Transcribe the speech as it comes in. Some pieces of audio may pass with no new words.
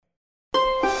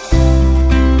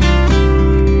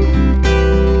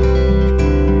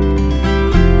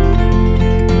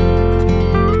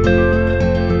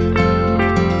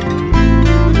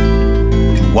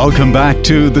Welcome back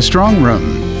to The Strong Room.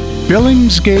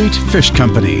 Billingsgate Fish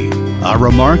Company, a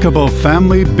remarkable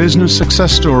family business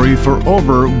success story for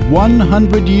over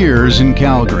 100 years in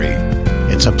Calgary.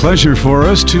 It's a pleasure for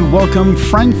us to welcome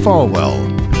Frank Falwell,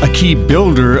 a key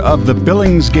builder of the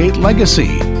Billingsgate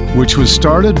legacy, which was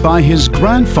started by his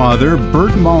grandfather,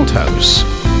 Bert Malthouse.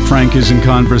 Frank is in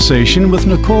conversation with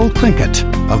Nicole Plinkett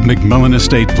of MacMillan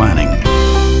Estate Planning.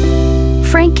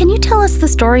 Frank, can you tell us the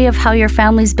story of how your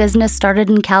family's business started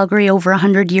in Calgary over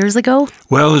 100 years ago?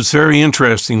 Well, it's very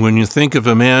interesting when you think of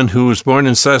a man who was born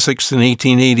in Sussex in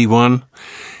 1881,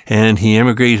 and he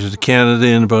emigrated to Canada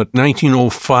in about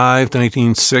 1905,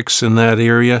 1906, in that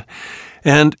area.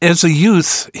 And as a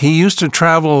youth, he used to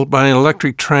travel by an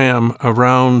electric tram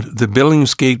around the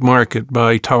Billingsgate Market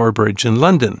by Tower Bridge in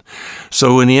London.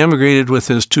 So when he emigrated with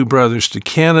his two brothers to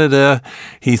Canada,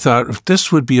 he thought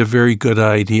this would be a very good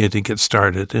idea to get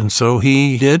started. And so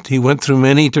he did. He went through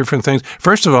many different things.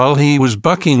 First of all, he was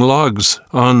bucking logs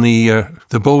on the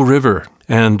Bow River.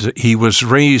 And he was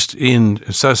raised in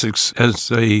Sussex as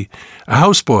a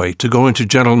houseboy to go into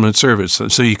gentleman's service.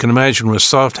 So you can imagine with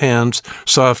soft hands,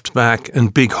 soft back,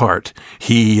 and big heart.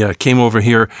 He came over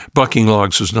here. Bucking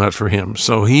logs was not for him.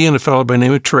 So he and a fellow by the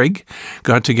name of Trigg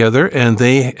got together, and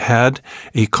they had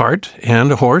a cart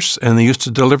and a horse, and they used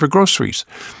to deliver groceries.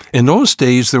 In those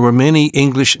days, there were many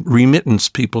English remittance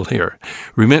people here.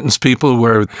 Remittance people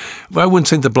were, I wouldn't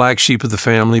say the black sheep of the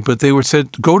family, but they were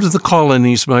said, go to the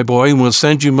colonies, my boy, and we'll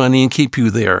send you money and keep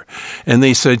you there. And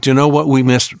they said, you know what, we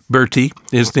miss Bertie.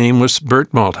 His name was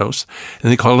Bert Malthouse,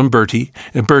 and they called him Bertie.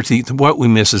 And Bertie, what we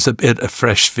miss is a bit of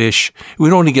fresh fish.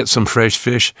 We'd only get some fresh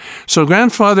fish. So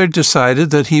grandfather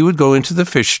decided that he would go into the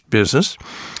fish business.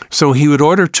 So he would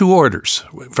order 2 orders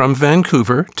from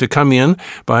Vancouver to come in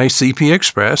by CP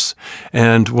Express,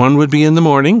 and one would be in the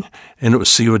morning, and it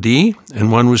was COD,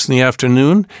 and one was in the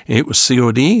afternoon, and it was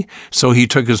COD. So he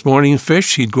took his morning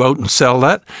fish, he'd go out and sell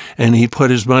that, and he'd put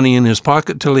his money in his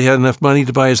pocket till he had enough money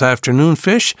to buy his afternoon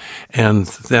fish, and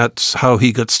that's how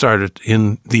he got started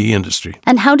in the industry.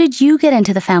 And how did you get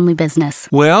into the family business?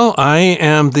 Well, I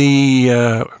am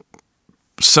the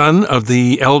son of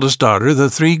the eldest daughter, the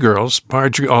 3 girls,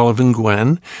 Marjorie, Olive, and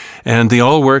Gwen, and they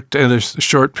all worked at a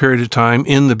short period of time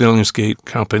in the Billingsgate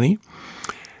Company.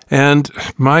 And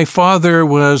my father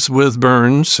was with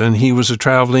Burns, and he was a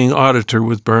traveling auditor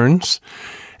with Burns.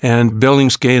 And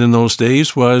Billingsgate in those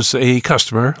days was a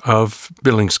customer of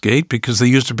Billingsgate because they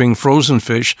used to bring frozen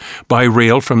fish by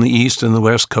rail from the east and the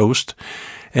west coast.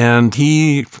 And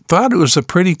he thought it was a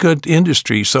pretty good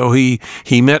industry. So he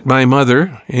met my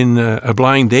mother in a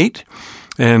blind date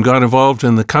and got involved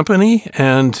in the company.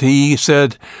 And he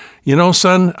said, you know,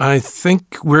 son, I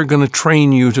think we're going to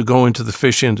train you to go into the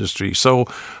fish industry. So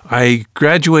I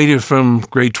graduated from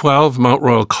grade 12, Mount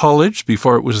Royal College,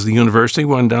 before it was the university,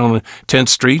 one down on 10th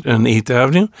Street and 8th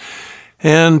Avenue.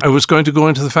 And I was going to go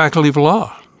into the Faculty of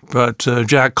Law. But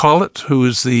Jack Collett, who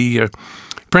was the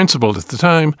principal at the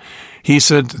time, he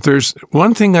said, there's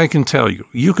one thing I can tell you.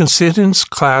 You can sit in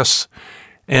class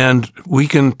and we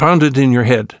can pound it in your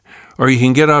head, or you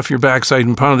can get off your backside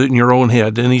and pound it in your own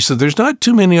head. And he said, there's not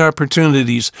too many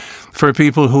opportunities for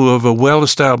people who have a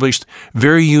well-established,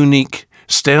 very unique,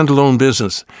 standalone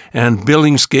business. And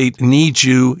Billingsgate needs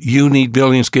you. You need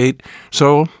Billingsgate.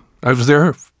 So I was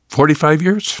there 45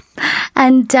 years.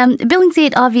 And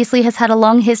Billingsgate obviously has had a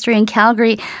long history in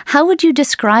Calgary. How would you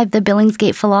describe the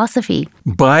Billingsgate philosophy?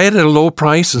 Buy it at a low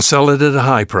price and sell it at a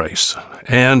high price.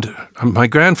 And my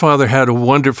grandfather had a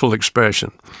wonderful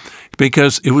expression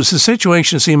because it was a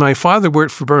situation. See, my father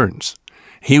worked for Burns.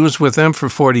 He was with them for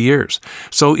 40 years.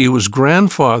 So it was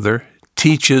grandfather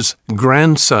teaches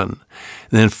grandson.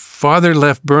 And then father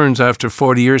left Burns after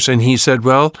 40 years, and he said,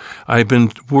 well, I've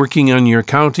been working on your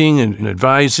accounting and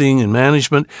advising and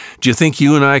management. Do you think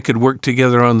you and I could work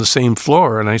together on the same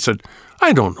floor? And I said,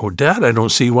 I don't know, Dad. I don't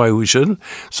see why we shouldn't.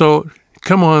 So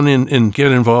come on in and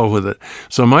get involved with it.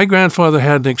 So my grandfather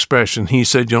had an expression. He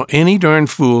said, you know, any darn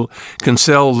fool can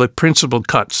sell the principal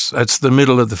cuts. That's the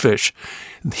middle of the fish.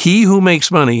 He who makes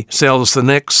money sells the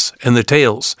necks and the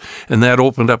tails. And that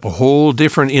opened up a whole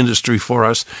different industry for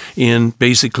us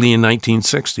basically in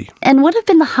 1960. And what have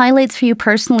been the highlights for you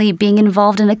personally being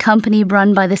involved in a company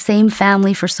run by the same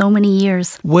family for so many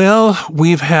years? Well,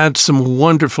 we've had some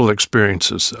wonderful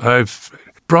experiences. I've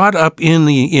brought up in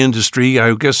the industry.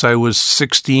 I guess I was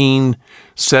 16,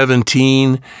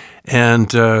 17,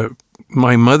 and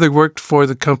my mother worked for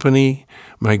the company.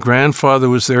 My grandfather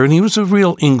was there, and he was a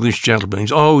real English gentleman.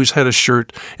 He's always had a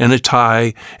shirt and a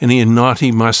tie, and he had a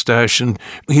naughty mustache, and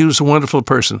he was a wonderful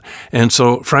person. And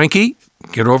so, Frankie,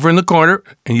 get over in the corner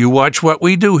and you watch what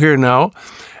we do here now.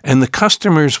 And the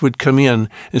customers would come in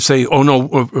and say, oh,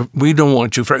 no, we don't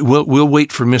want you. We'll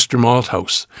wait for Mr.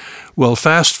 Malthouse. Well,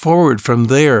 fast forward from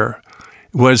there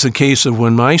was a case of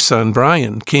when my son,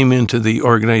 Brian, came into the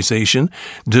organization,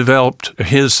 developed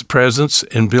his presence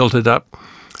and built it up.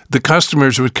 The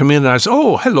customers would come in and I said,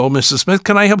 oh, hello, Mrs. Smith,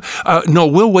 can I help? No,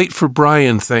 we'll wait for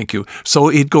Brian, thank you. So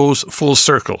it goes full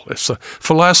circle. So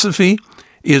philosophy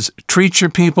is treat your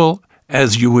people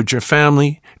as you would your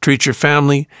family, treat your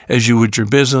family as you would your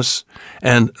business,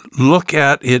 and look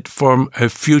at it from a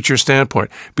future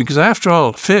standpoint. Because after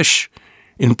all, fish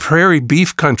in prairie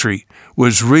beef country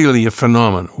was really a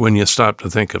phenomenon when you stop to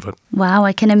think of it. Wow,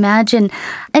 I can imagine.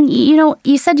 And,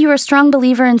 you said you were a strong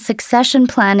believer in succession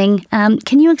planning.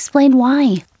 Can you explain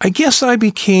why? I guess I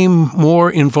became more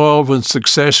involved with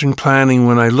succession planning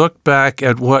when I look back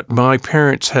at what my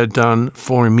parents had done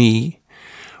for me,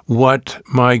 what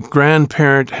my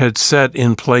grandparent had set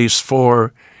in place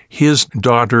for his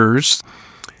daughters.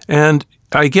 And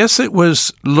I guess it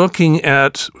was looking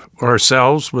at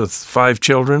ourselves with 5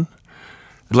 children,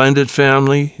 blended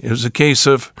family. It was a case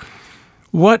of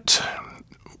what's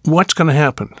going to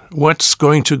happen? What's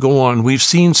going to go on? We've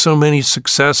seen so many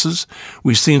successes.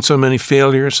 We've seen so many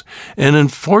failures. And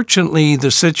unfortunately,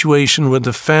 the situation with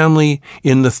the family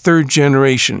in the 3rd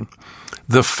generation,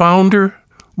 the founder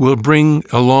will bring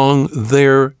along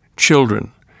their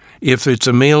children. If it's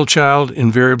a male child,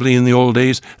 invariably in the old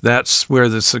days, that's where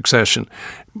the succession.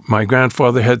 My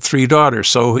grandfather had 3 daughters,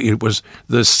 so it was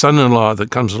the son-in-law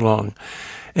that comes along.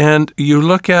 And you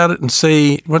look at it and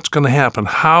say, what's going to happen?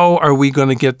 How are we going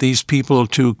to get these people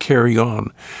to carry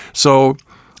on? So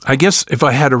I guess if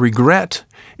I had a regret,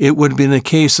 it would have been a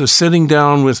case of sitting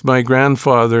down with my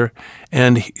grandfather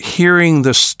and hearing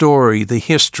the story, the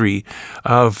history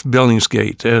of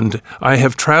Billingsgate. And I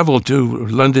have traveled to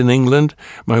London, England.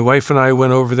 My wife and I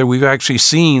went over there. We've actually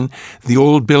seen the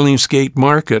old Billingsgate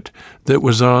market that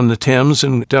was on the Thames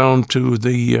and down to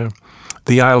the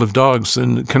Isle of Dogs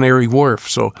and Canary Wharf.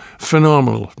 So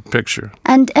phenomenal picture.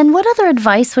 And what other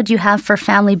advice would you have for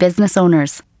family business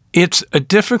owners? It's a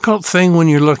difficult thing when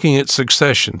you're looking at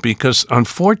succession because,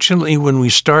 unfortunately, when we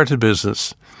start a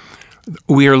business,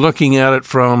 we are looking at it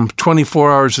from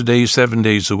 24 hours a day, 7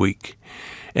 days a week.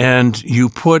 And you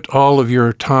put all of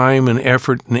your time and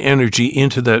effort and energy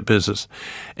into that business.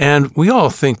 And we all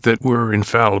think that we're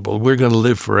infallible. We're going to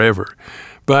live forever.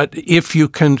 But if you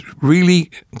can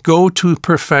really go to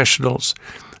professionals,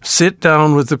 sit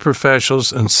down with the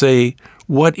professionals and say,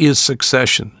 what is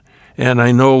succession? And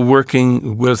I know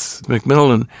working with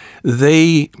MacMillan,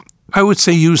 I would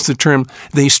say use the term,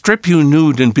 they strip you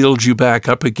nude and build you back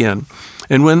up again.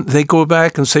 And when they go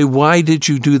back and say, why did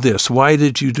you do this? Why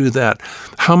did you do that?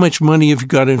 How much money have you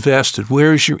got invested?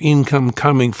 Where is your income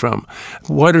coming from?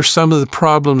 What are some of the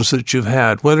problems that you've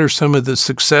had? What are some of the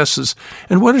successes?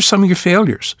 And what are some of your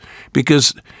failures?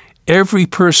 Because every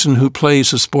person who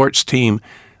plays a sports team,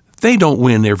 they don't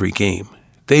win every game.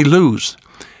 They lose.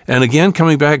 And again,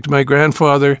 coming back to my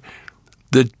grandfather,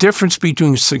 the difference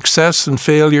between success and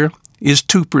failure is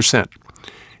 2%.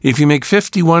 If you make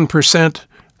 51%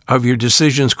 of your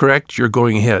decisions correct, you're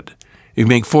going ahead. If you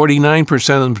make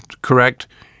 49% of them correct,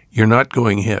 you're not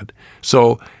going ahead.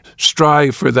 So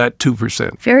strive for that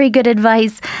 2%. Very good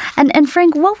advice. And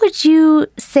Frank, what would you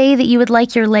say that you would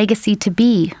like your legacy to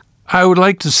be? I would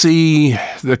like to see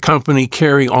the company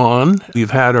carry on.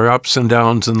 We've had our ups and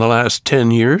downs in the last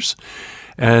 10 years.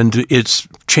 And it's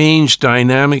changed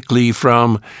dynamically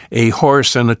from a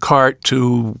horse and a cart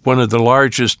to one of the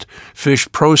largest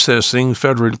fish processing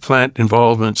federal plant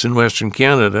involvements in Western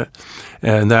Canada.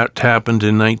 And that happened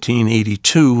in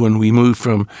 1982 when we moved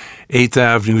from 8th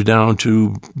Avenue down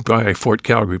to by Fort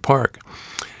Calgary Park.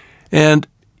 And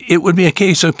it would be a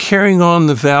case of carrying on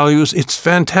the values. It's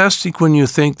fantastic when you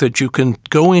think that you can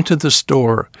go into the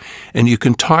store and you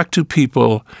can talk to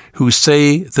people who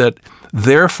say that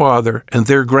their father and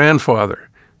their grandfather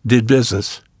did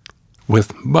business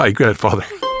with my grandfather.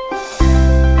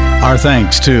 Our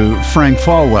thanks to Frank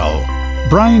Falwell,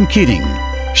 Brian Keating,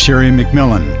 Sherry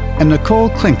MacMillan, and Nicole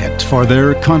Klinkett for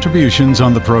their contributions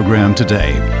on the program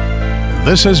today.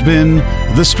 This has been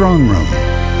The Strong Room.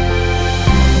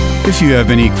 If you have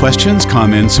any questions,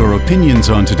 comments, or opinions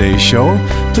on today's show,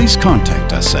 please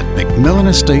contact us at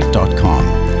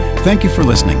macmillanestate.com. Thank you for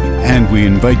listening, and we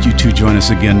invite you to join us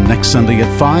again next Sunday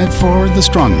at 5 for The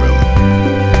Strong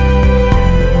Room.